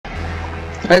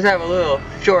Let's have a little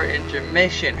short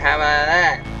intermission. How about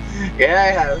that?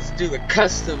 Yeah, let's do the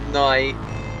custom night.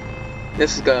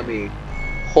 This is gonna be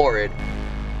horrid.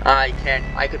 I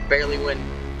could barely win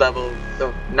level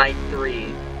night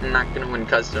 3. I'm not gonna win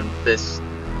custom this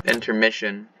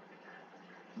intermission.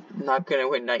 I'm not gonna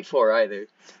win night 4 either.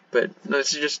 But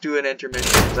let's just do an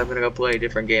intermission because I'm gonna go play a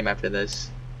different game after this.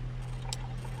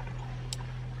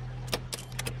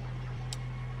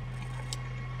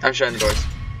 I'm shutting the doors.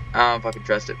 I don't fucking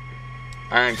trust it.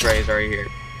 I think Freddy's already here.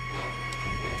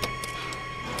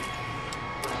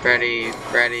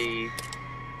 Freddy.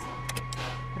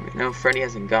 No, Freddy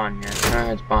hasn't gone yet.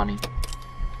 No, it's Bonnie.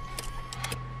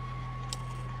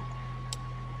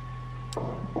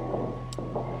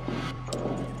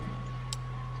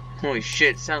 Holy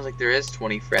shit, sounds like there is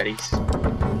 20 Freddys.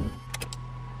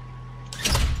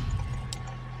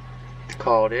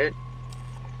 Called it.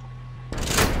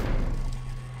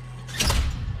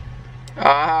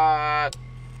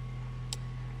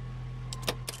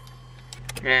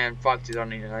 Man, Foxy's on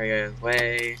the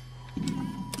way.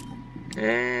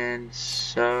 And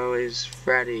so is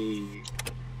Freddy.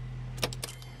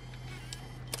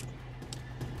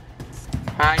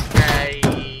 Hi,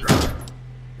 Freddy.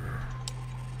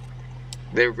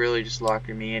 They're really just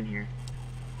locking me in here.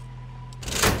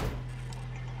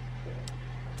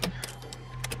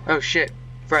 Oh shit,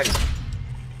 Freddy.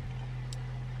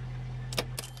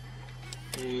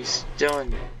 He's still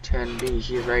in 10B.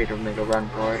 He's ready to make a run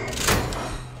for it.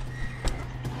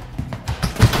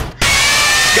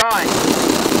 God!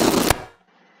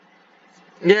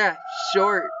 Yeah,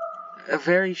 short. A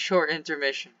very short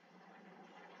intermission.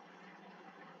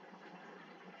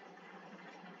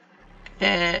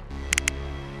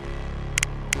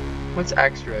 What's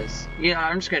extras? You know,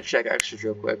 I'm just gonna check extras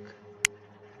real quick.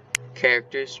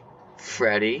 Characters.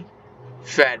 Freddy.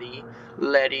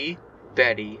 Letty.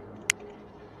 Betty.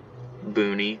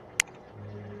 Booney.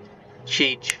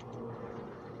 Cheech.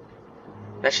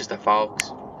 That's just a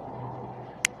Fox.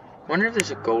 Wonder if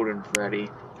there's a golden Freddy.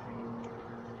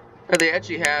 Oh, they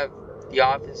actually have The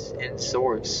Office in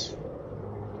Source.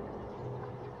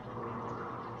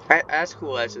 That's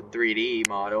cool as a 3D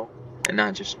model and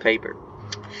not just paper.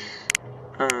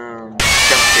 Jump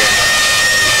scare.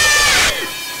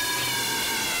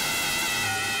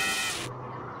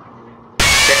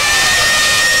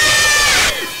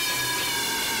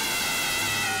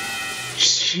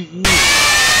 Jeez.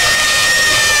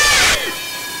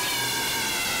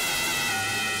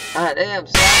 Ah, damn,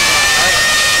 sound right?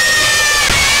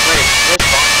 Wait, where's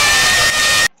Fox?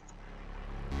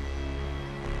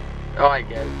 Oh, I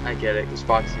get it, because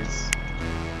Fox is...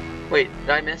 Wait, did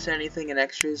I miss anything in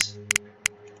extras?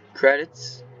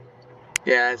 Credits?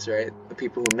 Yeah, that's right, the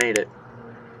people who made it.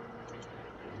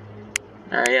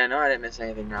 Alright, yeah, no, I didn't miss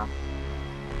anything now.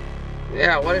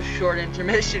 Yeah, what a short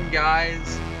intermission,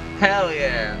 guys! Hell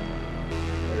yeah!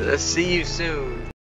 Let's see you soon.